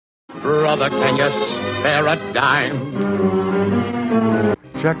Brother, can you spare a dime?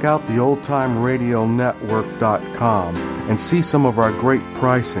 Check out the OldTimeRadioNetwork.com and see some of our great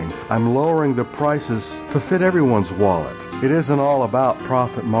pricing. I'm lowering the prices to fit everyone's wallet. It isn't all about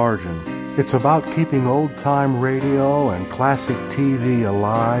profit margin. It's about keeping old-time radio and classic TV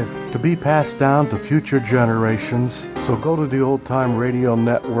alive to be passed down to future generations. So go to the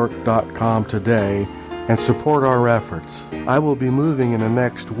OldTimeRadioNetwork.com today and support our efforts. I will be moving in the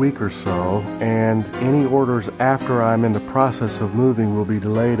next week or so, and any orders after I'm in the process of moving will be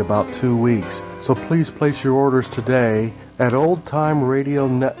delayed about 2 weeks. So please place your orders today at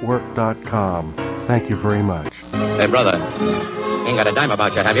OldTimeRadioNetwork.com. Thank you very much. Hey, brother, ain't got a dime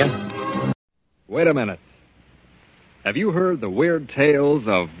about you, have you? Wait a minute. Have you heard the weird tales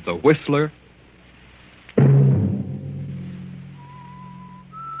of the Whistler?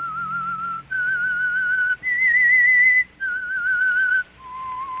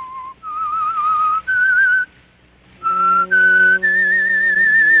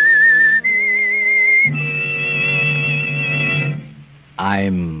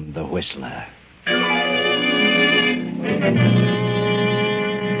 I'm the Whistler.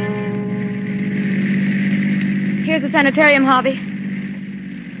 Here's the sanitarium, Harvey.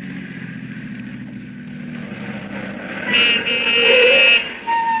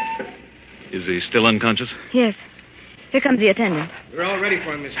 Is he still unconscious? Yes. Here comes the attendant. We're all ready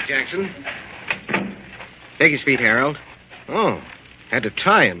for him, Mrs. Jackson. Take his feet, Harold. Oh, had to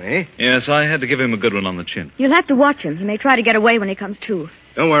tie him, eh? Yes, I had to give him a good one on the chin. You'll have to watch him. He may try to get away when he comes to.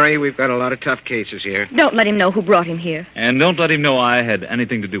 Don't worry, we've got a lot of tough cases here. Don't let him know who brought him here. And don't let him know I had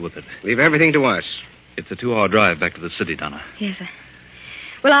anything to do with it. Leave everything to us. It's a 2-hour drive back to the city, Donna. Yes, sir.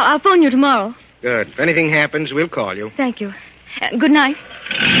 Well, I'll phone you tomorrow. Good. If anything happens, we'll call you. Thank you. Good night.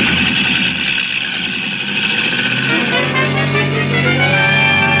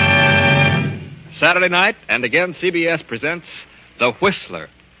 Saturday night, and again CBS presents The Whistler.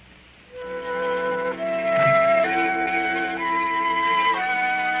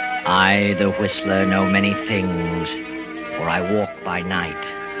 I, the Whistler, know many things, for I walk by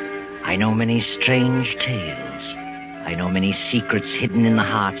night. I know many strange tales. I know many secrets hidden in the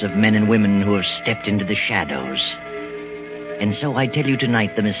hearts of men and women who have stepped into the shadows. And so I tell you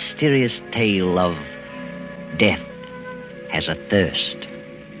tonight the mysterious tale of Death Has a Thirst.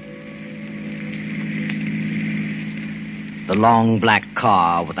 The long black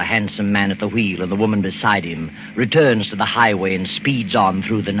car with a handsome man at the wheel and the woman beside him returns to the highway and speeds on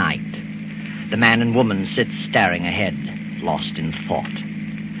through the night. The man and woman sit staring ahead, lost in thought.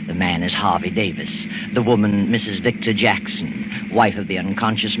 The man is Harvey Davis. The woman, Mrs. Victor Jackson, wife of the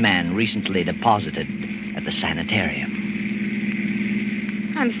unconscious man recently deposited at the sanitarium.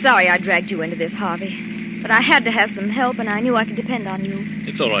 I'm sorry I dragged you into this, Harvey. But I had to have some help, and I knew I could depend on you.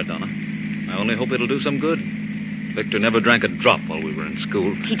 It's all right, Donna. I only hope it'll do some good. Victor never drank a drop while we were in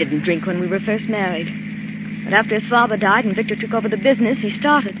school. He didn't drink when we were first married. But after his father died and Victor took over the business, he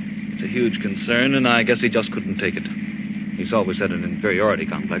started. It's a huge concern, and I guess he just couldn't take it. He's always had an inferiority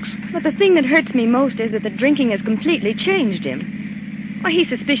complex. But the thing that hurts me most is that the drinking has completely changed him. Why, he's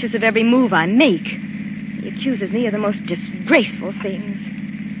suspicious of every move I make. He accuses me of the most disgraceful things.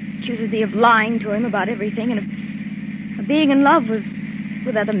 Accuses me of lying to him about everything and of being in love with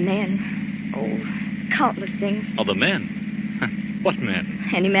other men. Oh, countless things. Other men? What men?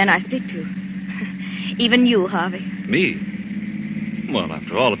 Any man I speak to. Even you, Harvey. Me? Well,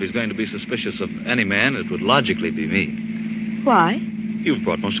 after all, if he's going to be suspicious of any man, it would logically be me. Why? You've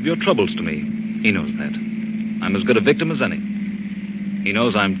brought most of your troubles to me. He knows that. I'm as good a victim as any. He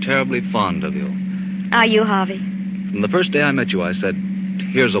knows I'm terribly fond of you. Are you, Harvey? From the first day I met you, I said,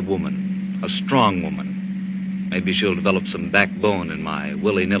 here's a woman. A strong woman. Maybe she'll develop some backbone in my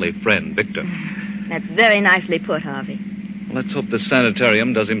willy-nilly friend, Victor. That's very nicely put, Harvey. Let's hope this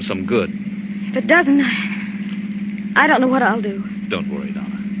sanitarium does him some good. If it doesn't, I don't know what I'll do. Don't worry,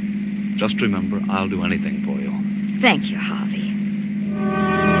 Donna. Just remember, I'll do anything for you. Thank you, Harvey.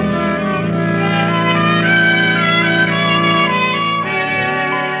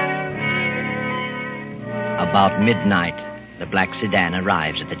 About midnight, the black sedan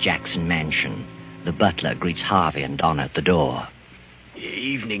arrives at the Jackson mansion. The butler greets Harvey and Donna at the door.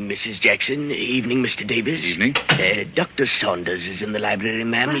 Evening, Mrs. Jackson. Evening, Mr. Davis. Evening. Dr. Saunders is in the library,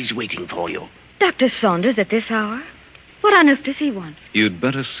 ma'am. What? He's waiting for you. Dr. Saunders at this hour? What on earth does he want? You'd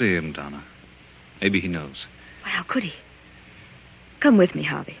better see him, Donna. Maybe he knows. Well, how could he? Come with me,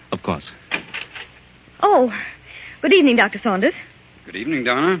 Harvey. Of course. Oh, good evening, Dr. Saunders. Good evening,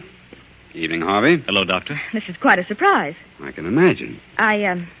 Donna. Evening, Harvey. Hello, Doctor. This is quite a surprise. I can imagine.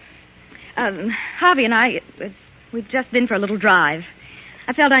 Harvey and I, we've just been for a little drive.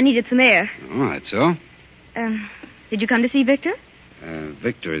 I felt I needed some air. Oh, that's so. Did you come to see Victor?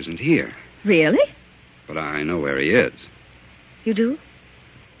 Victor isn't here, Really? but I know where he is. You do?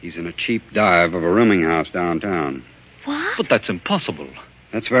 He's in a cheap dive of a rooming house downtown. What? But that's impossible.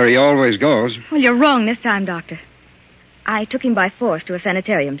 That's where he always goes. Well, you're wrong this time, Doctor. I took him by force to a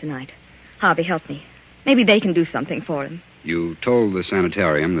sanitarium tonight. Harvey helped me. Maybe they can do something for him. You told the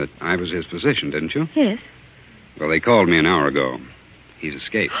sanitarium that I was his physician, didn't you? Yes. Well, they called me an hour ago. He's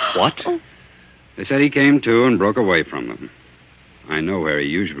escaped. What? Oh. They said he came to and broke away from them. I know where he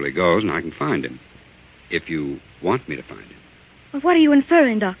usually goes, and I can find him. If you want me to find him. Well, what are you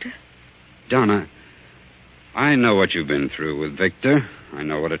inferring, Doctor? Donna, I know what you've been through with Victor. I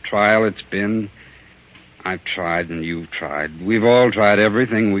know what a trial it's been. I've tried and you've tried. We've all tried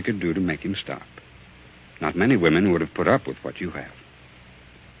everything we could do to make him stop. Not many women would have put up with what you have.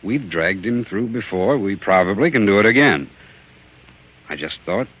 We've dragged him through before. We probably can do it again. I just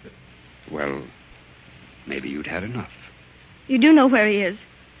thought, well, maybe you'd had enough. You do know where he is.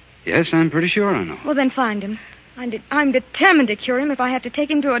 Yes, I'm pretty sure I know. Well, then find him. I'm determined to cure him if I have to take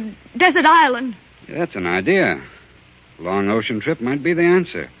him to a desert island. Yeah, that's an idea. A long ocean trip might be the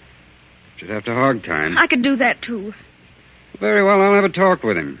answer. Should have to hog time. I could do that, too. Very well, I'll have a talk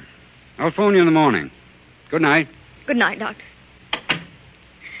with him. I'll phone you in the morning. Good night. Good night, Doctor.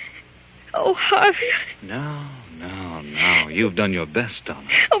 Oh, Harvey. No. You've done your best, Donna.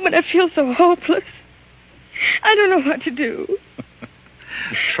 Oh, but I feel so hopeless. I don't know what to do.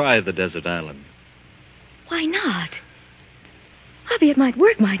 Try the desert island. Why not? Harvey, it might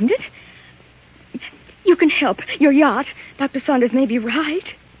work, mightn't it? You can help. Your yacht. Dr. Saunders may be right.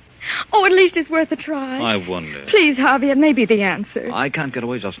 Oh, at least it's worth a try. I wonder. Please, Harvey, it may be the answer. I can't get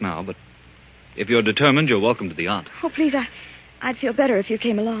away just now, but if you're determined, you're welcome to the yacht. Oh, please, I'd feel better if you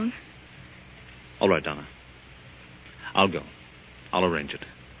came along. All right, Donna. I'll go. I'll arrange it.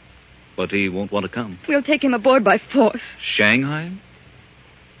 But he won't want to come. We'll take him aboard by force. Shanghai?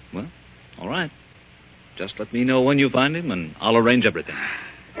 Well, all right. Just let me know when you find him, and I'll arrange everything.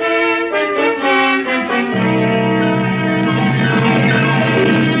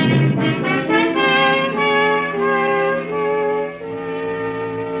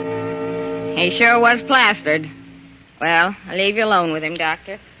 He sure was plastered. Well, I'll leave you alone with him,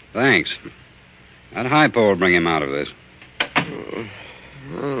 Doctor. Thanks. That high pole will bring him out of this.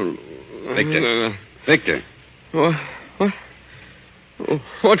 Victor. Victor. What?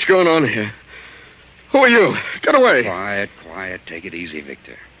 What's going on here? Who are you? Get away. Quiet. Take it easy,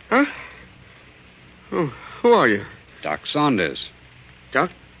 Victor. Huh? Who are you? Doc Saunders. Doc?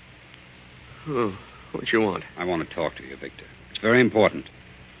 Oh, what you want? I want to talk to you, Victor. It's very important.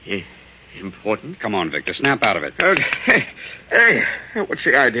 Important? Come on, Victor. Snap out of it. Okay. Hey, what's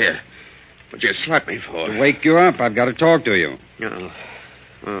the idea? What you slapped me for? To wake you up. I've got to talk to you.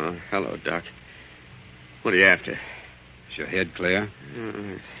 Oh, hello, Doc. What are you after? Is your head clear?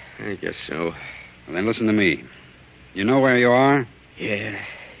 I guess so. Well, then listen to me. You know where you are?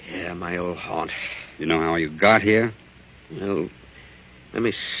 Yeah, my old haunt. You know how you got here? Well, let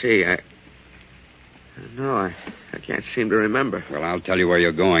me see. No, I can't seem to remember. Well, I'll tell you where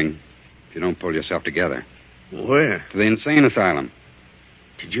you're going if you don't pull yourself together. Where? To the insane asylum.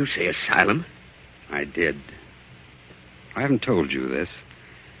 Did you say asylum? I did. I haven't told you this,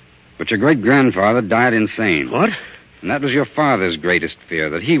 but your great-grandfather died insane. What? And that was your father's greatest fear,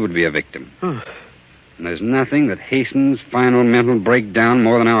 that he would be a victim. Oh. And there's nothing that hastens final mental breakdown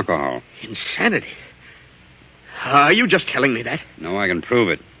more than alcohol. Insanity. Are you just telling me that? No, I can prove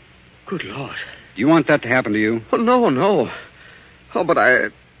it. Good Lord. Do you want that to happen to you? Oh, no. Oh, but I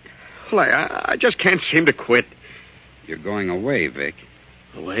just can't seem to quit. You're going away, Vic.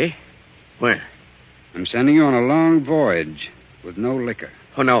 Away? Where? I'm sending you on a long voyage with no liquor.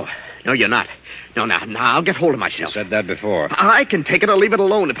 Oh, no. No, you're not. No, now, I'll get hold of myself. You said that before. I can take it or leave it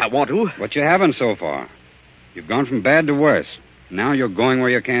alone if I want to. But you haven't so far. You've gone from bad to worse. Now you're going where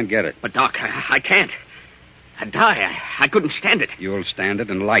you can't get it. But, Doc, I can't. I'd die. I couldn't stand it. You'll stand it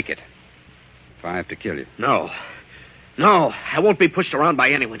and like it. If I have to kill you. No, I won't be pushed around by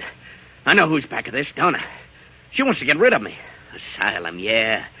anyone. I know who's back of this, Donna. She wants to get rid of me. Asylum,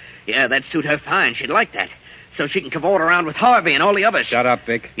 yeah. Yeah, that'd suit her fine. She'd like that. So she can cavort around with Harvey and all the others. Shut up,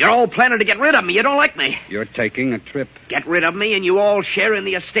 Vic. You're all planning to get rid of me. You don't like me. You're taking a trip. Get rid of me and you all share in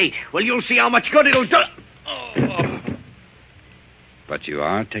the estate. Well, you'll see how much good it'll do. Oh. But you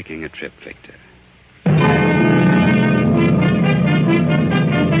are taking a trip, Victor.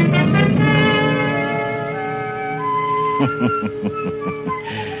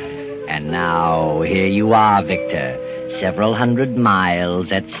 And now, here you are, Victor, several hundred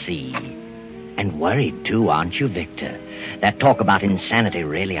miles at sea. And worried, too, aren't you, Victor? That talk about insanity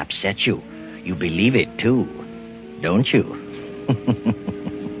really upsets you. You believe it, too, don't you?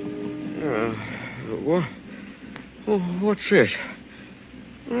 What's this?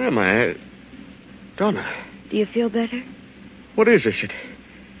 Where am I? Donna. Do you feel better? What is this?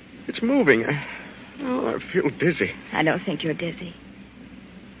 It's moving. I feel dizzy. I don't think you're dizzy.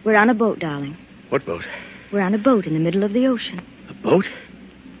 We're on a boat, darling. What boat? We're on a boat in the middle of the ocean. A boat?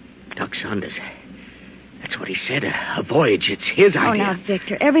 Doc Saunders. That's what he said. A voyage. It's his idea. Oh, now,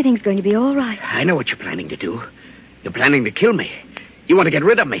 Victor, everything's going to be all right. I know what you're planning to do. You're planning to kill me. You want to get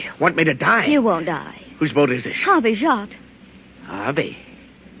rid of me. Want me to die. You won't die. Whose boat is this? Harvey's yacht. Harvey.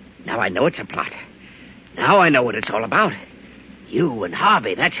 Now I know it's a plot. Now I know what it's all about. You and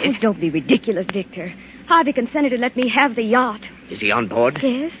Harvey, that's it. Oh, don't be ridiculous, Victor. Harvey consented to let me have the yacht. Is he on board?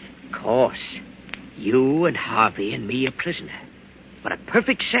 Yes. Of course. You and Harvey and me a prisoner. What a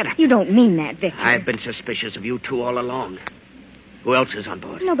perfect setup. You don't mean that, Victor. I've been suspicious of you two all along. Who else is on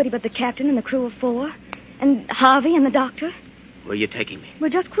board? Nobody but the captain and the crew of 4. And Harvey and the doctor. Where are you taking me? We're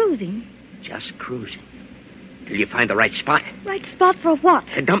just cruising. Just cruising. Till you find the right spot. Right spot for what?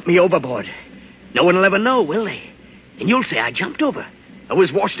 To dump me overboard. No one will ever know, will they? And you'll say I jumped over. I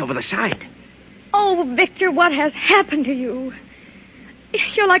was washed over the side. Oh, Victor, what has happened to you?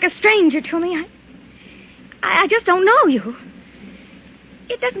 You're like a stranger to me. I just don't know you.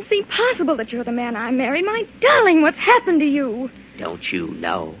 It doesn't seem possible that you're the man I married. My darling, what's happened to you? Don't you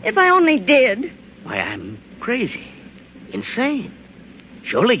know? If I only did. Why, I'm crazy. Insane.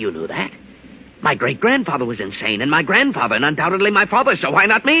 Surely you knew that. My great-grandfather was insane, and my grandfather, and undoubtedly my father, so why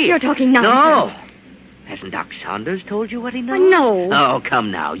not me? You're talking nonsense. No. Hasn't Doc Saunders told you what he knows? No. Oh,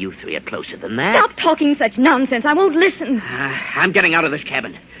 come now. You three are closer than that. Stop talking such nonsense. I won't listen. I'm getting out of this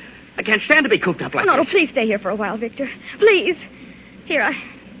cabin. I can't stand to be cooped up like No, this. please stay here for a while, Victor. Please. Here,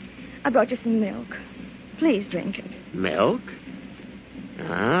 I brought you some milk. Please drink it. Milk?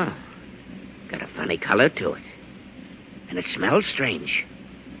 Ah. Got a funny color to it. And it smells strange.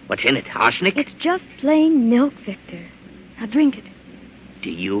 What's in it? Arsenic? It's just plain milk, Victor. Now drink it. Do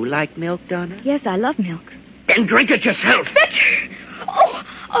you like milk, Donna? Yes, I love milk. Then drink it yourself. Victor! Oh,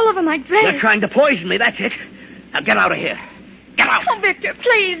 all over my dress. You're trying to poison me, that's it. Now get out of here. Get out. Oh, Victor,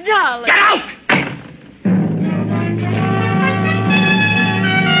 please, darling. Get out!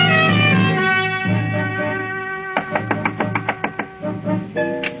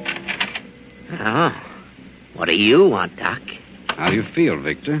 Oh. What do you want, Doc? How do you feel,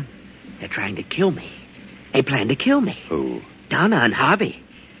 Victor? They're trying to kill me. They plan to kill me. Who? Donna and Harvey.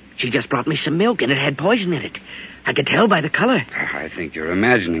 She just brought me some milk, and it had poison in it. I could tell by the color. I think you're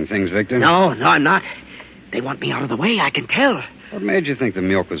imagining things, Victor. No, I'm not. They want me out of the way. I can tell. What made you think the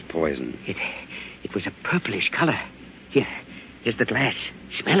milk was poison? It was a purplish color. Here's the glass.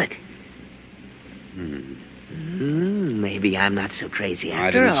 Smell it. Maybe I'm not so crazy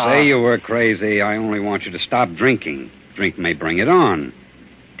after all. I didn't say you were crazy. I only want you to stop drinking. Drink may bring it on.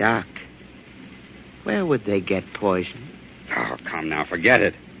 Doc, where would they get poison? Oh, come now, forget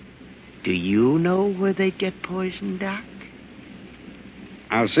it. Do you know where they'd get poison, Doc?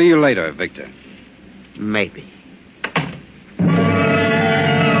 I'll see you later, Victor. Maybe.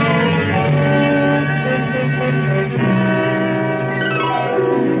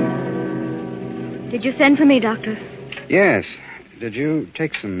 Did you send for me, Doctor? Yes. Did you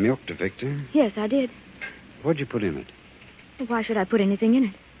take some milk to Victor? Yes, I did. What'd you put in it? Why should I put anything in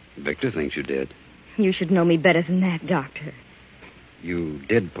it? Victor thinks you did. You should know me better than that, Doctor. You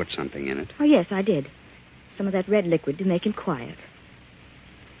did put something in it. Oh, yes, I did. Some of that red liquid to make him quiet.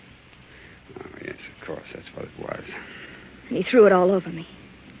 Oh, yes, of course, that's what it was. And he threw it all over me.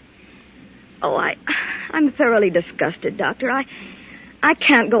 Oh, I'm thoroughly disgusted, Doctor. I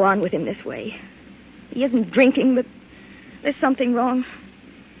can't go on with him this way. He isn't drinking, but there's something wrong.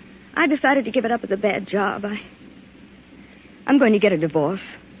 I decided to give it up as a bad job. I'm going to get a divorce.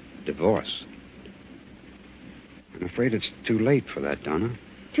 Divorce? I'm afraid it's too late for that, Donna.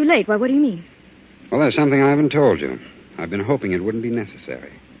 Too late? Why, what do you mean? Well, there's something I haven't told you. I've been hoping it wouldn't be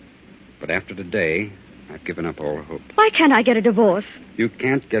necessary. But after today, I've given up all hope. Why can't I get a divorce? You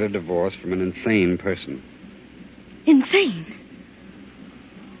can't get a divorce from an insane person. Insane?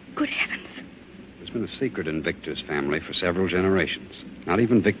 Good heavens. There's been a secret in Victor's family for several generations. Not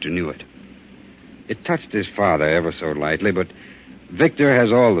even Victor knew it. It touched his father ever so lightly, but Victor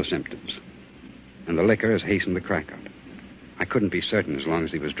has all the symptoms. And the liquor has hastened the crack up. I couldn't be certain as long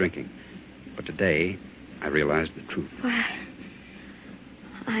as he was drinking. But today, I realized the truth. Why,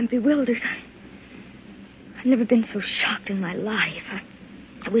 I'm bewildered. I've never been so shocked in my life.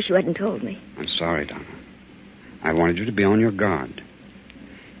 I wish you hadn't told me. I'm sorry, Donna. I wanted you to be on your guard.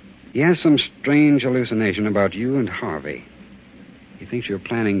 He has some strange hallucination about you and Harvey. He thinks you're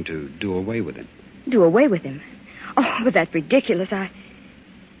planning to do away with him. Do away with him? Oh, but that's ridiculous. I've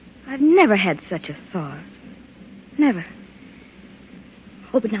never had such a thought. Never.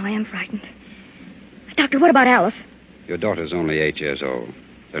 Oh, but now I am frightened. Doctor, what about Alice? Your daughter's only 8 years old.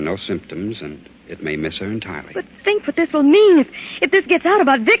 There are no symptoms, and it may miss her entirely. But think what this will mean. If this gets out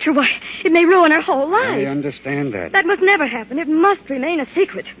about Victor, why, it may ruin her whole life. I understand that. That must never happen. It must remain a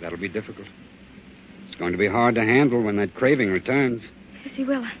secret. That'll be difficult. It's going to be hard to handle when that craving returns. Yes, he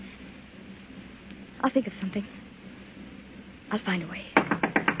will. I'll think of something. I'll find a way.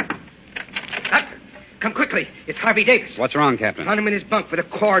 Doctor, come quickly. It's Harvey Davis. What's wrong, Captain? Found him in his bunk with a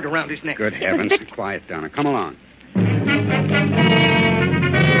cord around his neck. Good heavens. Quiet, Donna. Come along.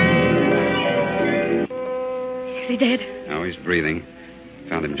 Is he dead? No, he's breathing.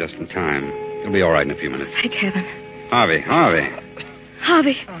 Found him just in time. He'll be all right in a few minutes. Thank heaven. Harvey.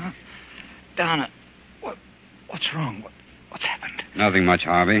 Harvey. Donna, what's wrong? What's happened? Nothing much,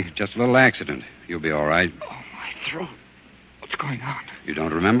 Harvey. Just a little accident. You'll be all right. Oh, my throat. What's going on? You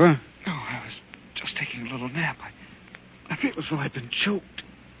don't remember? No, I was just taking a little nap. I feel as though I'd been choked.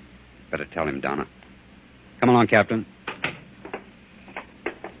 Better tell him, Donna. Come along, Captain.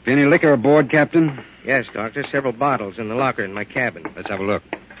 Any liquor aboard, Captain? Yes, Doctor. Several bottles in the locker in my cabin. Let's have a look.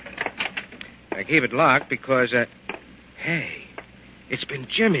 I keep it locked because, Hey, it's been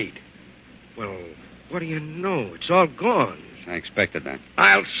jimmied. Well, what do you know? It's all gone. I expected that.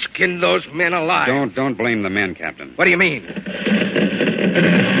 I'll skin those men alive. Don't blame the men, Captain. What do you mean?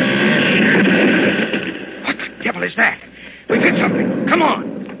 What the devil is that? We've hit something. Come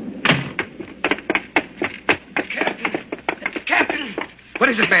on. Captain. What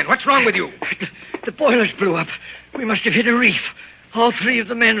is it, man? What's wrong with you? The boilers blew up. We must have hit a reef. All three of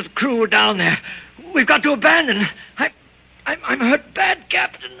the men of the crew were down there. We've got to abandon. I'm hurt bad,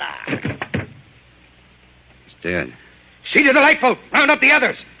 Captain. He's dead. See to the lifeboat. Round up the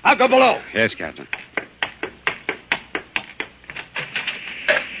others. I'll go below. Yes, Captain.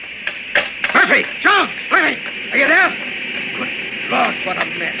 Murphy! John! Murphy! Are you there? Good Lord, what a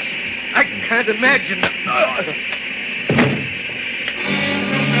mess. I can't imagine.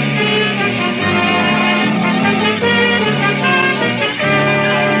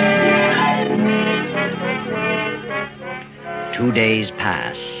 Two days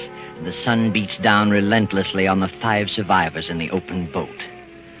pass. The sun beats down relentlessly on the 5 survivors in the open boat.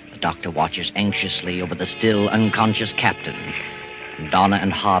 The doctor watches anxiously over the still unconscious captain. And Donna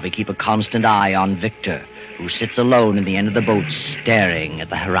and Harvey keep a constant eye on Victor, who sits alone in the end of the boat staring at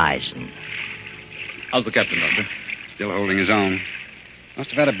the horizon. How's the captain, Doctor? Still holding his own. Must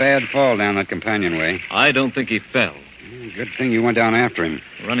have had a bad fall down that companionway. I don't think he fell. Good thing you went down after him.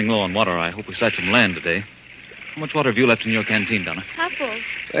 We're running low on water. I hope we sight some land today. How much water have you left in your canteen, Donna? Half full.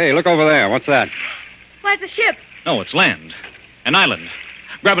 Hey, look over there. What's that? Why, it's a ship. No, it's land. An island.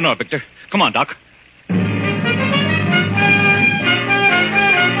 Grab an oar, Victor. Come on, Doc.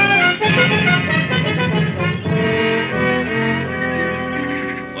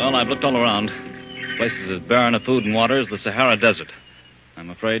 Well, I've looked all around. The place is as barren of food and water as the Sahara Desert. I'm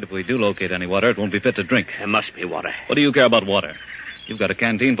afraid if we do locate any water, it won't be fit to drink. There must be water. What do you care about water? You've got a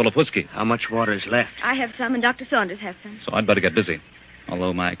canteen full of whiskey. How much water is left? I have some, and Dr. Saunders has some. So I'd better get busy.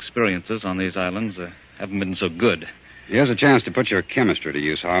 Although my experiences on these islands haven't been so good. Here's a chance to put your chemistry to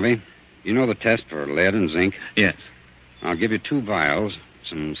use, Harvey. You know the test for lead and zinc? Yes. I'll give you 2 vials,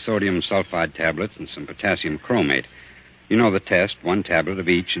 some sodium sulfide tablets, and some potassium chromate. You know the test, 1 tablet of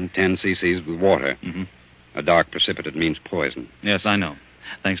each and 10 cc's with water. Mm-hmm. A dark precipitate means poison. Yes, I know.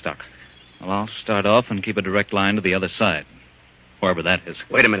 Thanks, Doc. Well, I'll start off and keep a direct line to the other side. Wherever that is.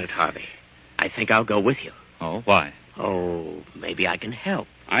 Wait a minute, Harvey. I think I'll go with you. Oh, why? Oh, maybe I can help.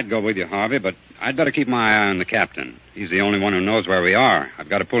 I'd go with you, Harvey, but I'd better keep my eye on the captain. He's the only one who knows where we are. I've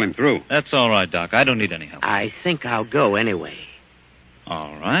got to pull him through. That's all right, Doc. I don't need any help. I think I'll go anyway.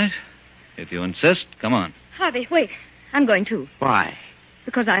 All right. If you insist, come on. Harvey, wait. I'm going too. Why?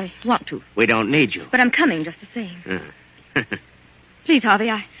 Because I want to. We don't need you. But I'm coming just the same. Please, Harvey,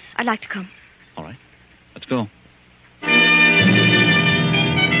 I'd like to come. All right. Let's go.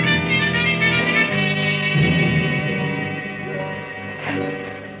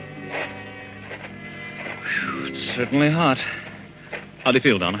 It's certainly hot. How do you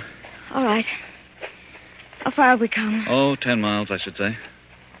feel, Donna? All right. How far have we come? Oh, 10 miles, I should say.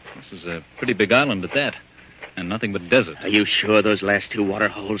 This is a pretty big island at that. And nothing but desert. Are you sure those last 2 water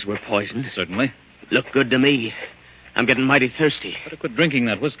holes were poisoned? Certainly. Look good to me. I'm getting mighty thirsty. Better quit drinking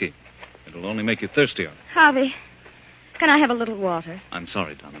that whiskey. It'll only make you thirstier. Harvey, can I have a little water? I'm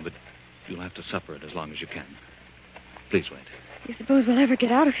sorry, Donna, but you'll have to suffer it as long as you can. Please wait. You suppose we'll ever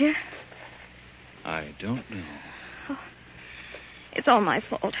get out of here? I don't know. Oh. It's all my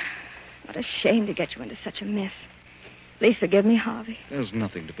fault. What a shame to get you into such a mess. Please forgive me, Harvey. There's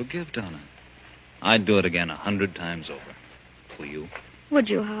nothing to forgive, Donna. I'd do it again 100 times over. For you. Would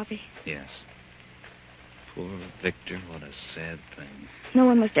you, Harvey? Yes. Poor Victor, what a sad thing. No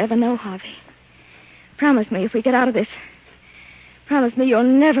one must ever know, Harvey. Promise me if we get out of this. Promise me you'll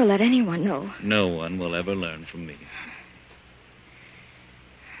never let anyone know. No one will ever learn from me.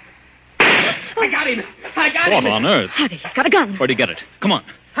 I got him. What on earth? Harvey, he's got a gun. Where'd you get it? Come on.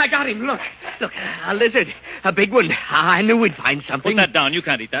 I got him. Look, a lizard. A big one. I knew we'd find something. Put that down. You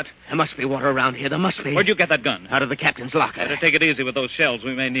can't eat that. There must be water around here. There must be. Where'd you get that gun? Out of the captain's locker. Better take it easy with those shells.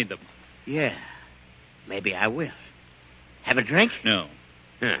 We may need them. Yeah. Maybe I will. Have a drink? No.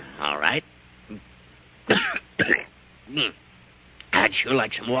 All right. I'd sure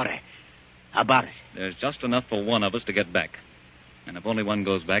like some water. How about it? There's just enough for one of us to get back. And if only one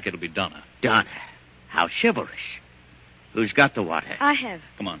goes back, it'll be Donna. Donna. How chivalrous. Who's got the water? I have.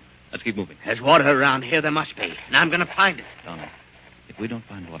 Come on. Let's keep moving. There's water around here. There must be. And I'm going to find it. Donna, if we don't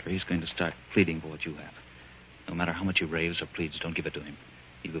find water, he's going to start pleading for what you have. No matter how much he raves or pleads, don't give it to him.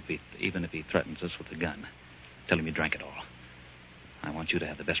 Even if he threatens us with a gun. Tell him you drank it all. I want you to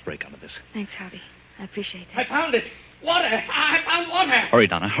have the best break out of this. Thanks, Harvey. I appreciate I that. found it. Water. I found water. Hurry,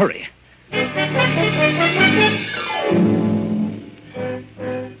 Donna. Hurry.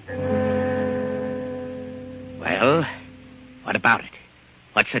 Well, what about it?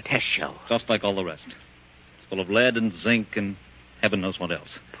 What's the test show? Just like all the rest. It's full of lead and zinc and heaven knows what else.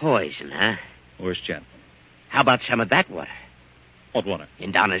 Poison, huh? Worst yet. How about some of that water? What water?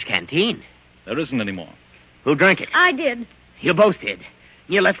 In Donna's canteen. There isn't any more. Who drank it? I did. You both did.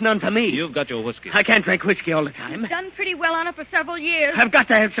 You left none for me. You've got your whiskey. I can't drink whiskey all the time. Done pretty well on it for several years. I've got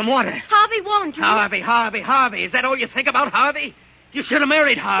to have some water. Harvey warned you. Harvey. Is that all you think about, Harvey? You should have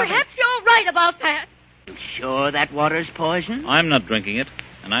married Harvey. Perhaps you're right about that. You sure that water's poison? I'm not drinking it,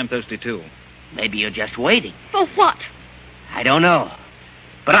 and I'm thirsty, too. Maybe you're just waiting. For what? I don't know.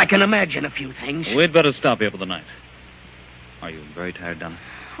 But I can imagine a few things. We'd better stop here for the night. Are you very tired, Donna?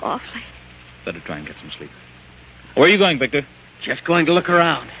 Awfully. Better try and get some sleep. Where are you going, Victor? Just going to look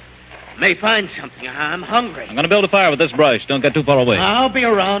around. May find something. I'm hungry. I'm going to build a fire with this brush. Don't get too far away. I'll be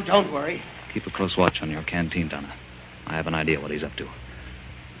around. Don't worry. Keep a close watch on your canteen, Donna. I have an idea what he's up to.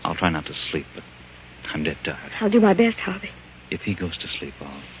 I'll try not to sleep, but I'm dead tired. I'll do my best, Harvey. If he goes to sleep,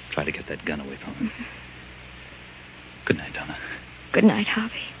 I'll try to get that gun away from him. Mm-hmm. Good night, Donna. Good night,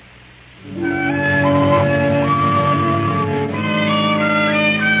 Harvey.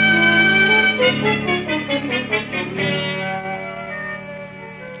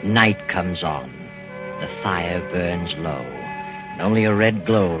 Night comes on. The fire burns low, and only a red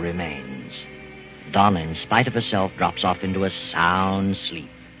glow remains. Donna, in spite of herself, drops off into a sound sleep.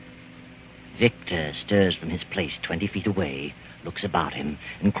 Victor stirs from his place 20 feet away, looks about him,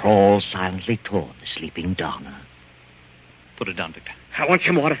 and crawls silently toward the sleeping Donna. Put it down, Victor. I want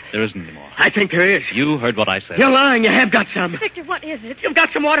some water. There isn't any more. I think there is. You heard what I said. You're lying. You have got some. Victor, what is it? You've got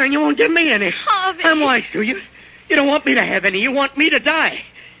some water and you won't give me any. Harvey. I'm wise to you. You don't want me to have any. You want me to die.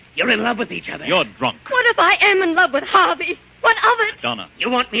 You're in love with each other. You're drunk. What if I am in love with Harvey? What of it? Donna. You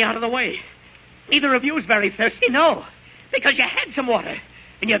want me out of the way. Neither of you is very thirsty, no. Because you had some water.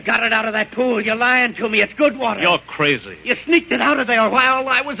 And you got it out of that pool. You're lying to me. It's good water. You're crazy. You sneaked it out of there while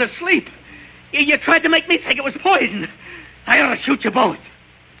I was asleep. You tried to make me think it was poison. I ought to shoot you both.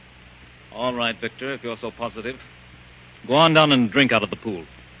 All right, Victor, if you're so positive. Go on down and drink out of the pool.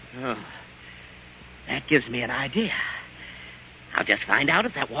 Oh, that gives me an idea. I'll just find out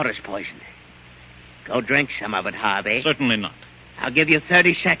if that water's poisoned. Go drink some of it, Harvey. Certainly not. I'll give you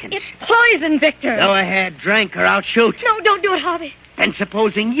 30 seconds. It's poison, Victor. Go ahead, drink or I'll shoot. No, don't do it, Harvey. Then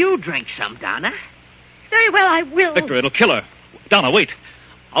supposing you drink some, Donna. Very well, I will. Victor, it'll kill her. Donna, wait.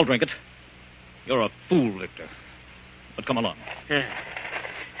 I'll drink it. You're a fool, Victor. But come along.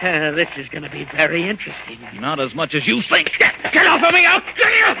 This is going to be very interesting. Not as much as you think. Get off of me! I'll kill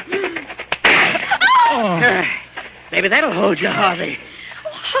you! Oh. Maybe that'll hold you, Harvey. Oh,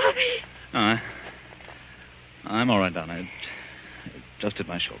 Harvey. I'm all right, Donna. It just hit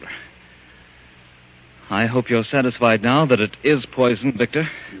my shoulder. I hope you're satisfied now that it is poison, Victor.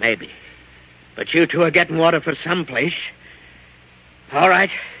 Maybe. But you two are getting water for someplace. All right.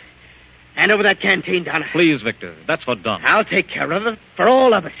 Hand over that canteen, Donna. Please, Victor. That's for Donna. I'll take care of it for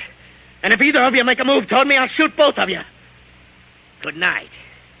all of us. And if either of you make a move toward me, I'll shoot both of you. Good night.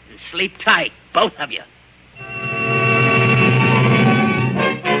 And sleep tight, both of you.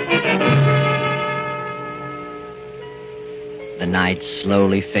 The night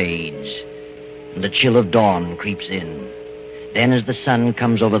slowly fades, and the chill of dawn creeps in. Then, as the sun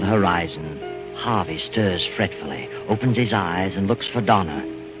comes over the horizon, Harvey stirs fretfully, opens his eyes, and looks for Donna.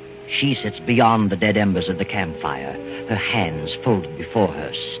 She sits beyond the dead embers of the campfire, her hands folded before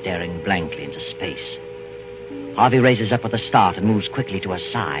her, staring blankly into space. Harvey raises up with a start and moves quickly to her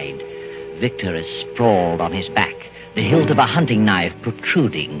side. Victor is sprawled on his back, the hilt of a hunting knife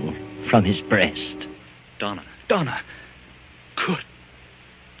protruding from his breast. Donna. Good.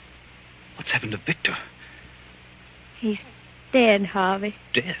 What's happened to Victor? He's dead, Harvey.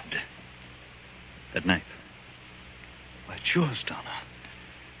 Dead? That knife. Why, it's yours, Donna.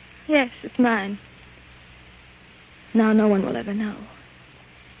 Yes, it's mine. Now no one will ever know.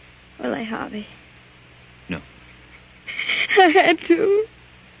 Will they, Harvey? No. I had to.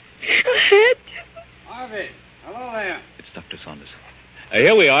 Harvey, hello there. It's Dr. Saunders.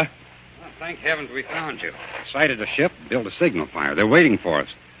 Here we are. Well, thank heavens we found you. Sighted a ship, built a signal fire. They're waiting for us.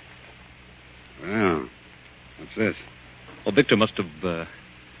 Well, what's this? Well, Victor must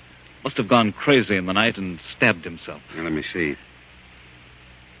have gone crazy in the night and stabbed himself. Now, let me see.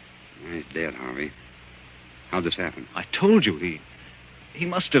 He's dead, Harvey. How'd this happen? I told you he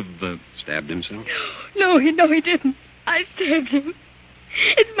must have... Stabbed himself? No, he didn't. I stabbed him.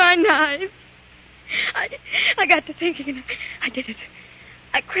 It's my knife. I got to thinking and I did it.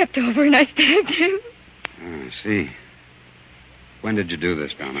 I crept over and I stabbed him. Oh, I see. When did you do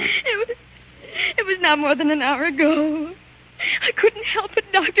this, Donna? It was not more than an hour ago. I couldn't help it,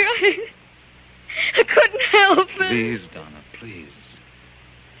 Doctor. I couldn't help it. Please, Donna, please.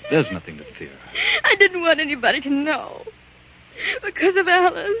 There's nothing to fear. I didn't want anybody to know. Because of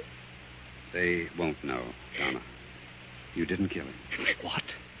Alice. They won't know, Donna. You didn't kill him. What?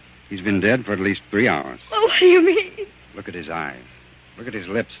 He's been dead for at least 3 hours. Well, what do you mean? Look at his eyes. Look at his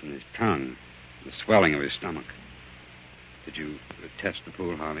lips and his tongue. The swelling of his stomach. Did you test the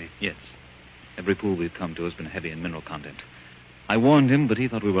pool, Harvey? Yes. Every pool we've come to has been heavy in mineral content. I warned him, but he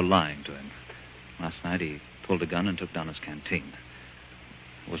thought we were lying to him. Last night he pulled a gun and took Donna's canteen.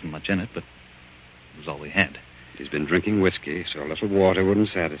 There wasn't much in it, but it was all we had. He's been drinking whiskey, so a little water wouldn't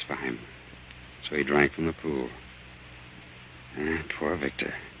satisfy him. So he drank from the pool. Poor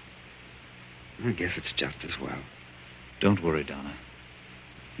Victor. I guess it's just as well. Don't worry, Donna.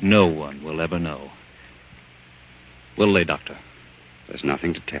 No one will ever know. Will they, Doctor? There's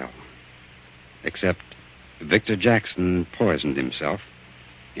nothing to tell. Except Victor Jackson poisoned himself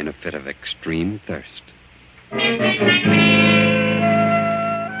in a fit of extreme thirst.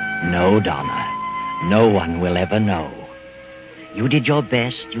 No, Donna. No one will ever know. You did your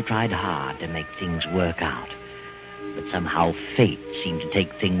best. You tried hard to make things work out. But somehow fate seemed to take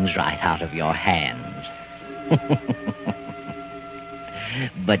things right out of your hands.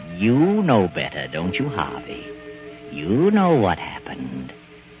 But you know better, don't you, Harvey? You know what happened.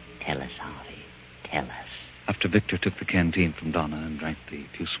 Tell us, Harvey. Tell us. After Victor took the canteen from Donna and drank the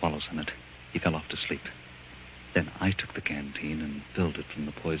few swallows in it, he fell off to sleep. Then I took the canteen and filled it from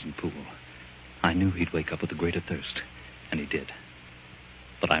the poison pool. I knew he'd wake up with a greater thirst, and he did.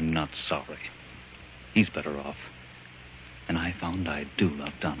 But I'm not sorry. He's better off. And I found I do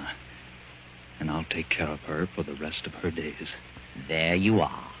love Donna. And I'll take care of her for the rest of her days. There you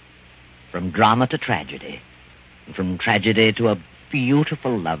are. From drama to tragedy. From tragedy to a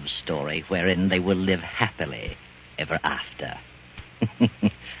beautiful love story wherein they will live happily ever after.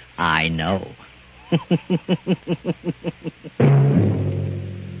 I know.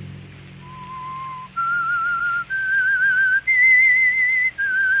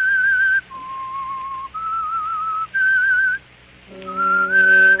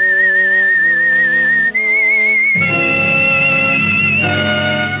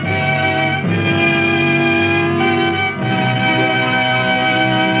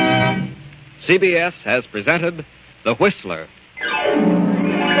 CBS has presented The Whistler.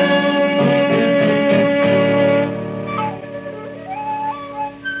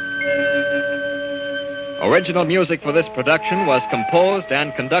 Original music for this production was composed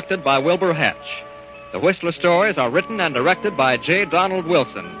and conducted by Wilbur Hatch. The Whistler stories are written and directed by J. Donald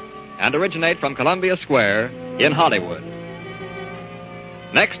Wilson and originate from Columbia Square in Hollywood.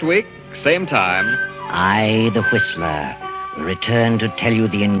 Next week, same time, I, the Whistler, will return to tell you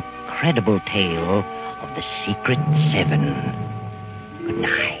the incredible tale of the Secret Seven. Good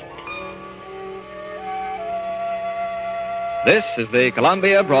night. this is the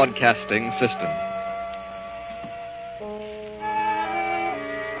Columbia Broadcasting System.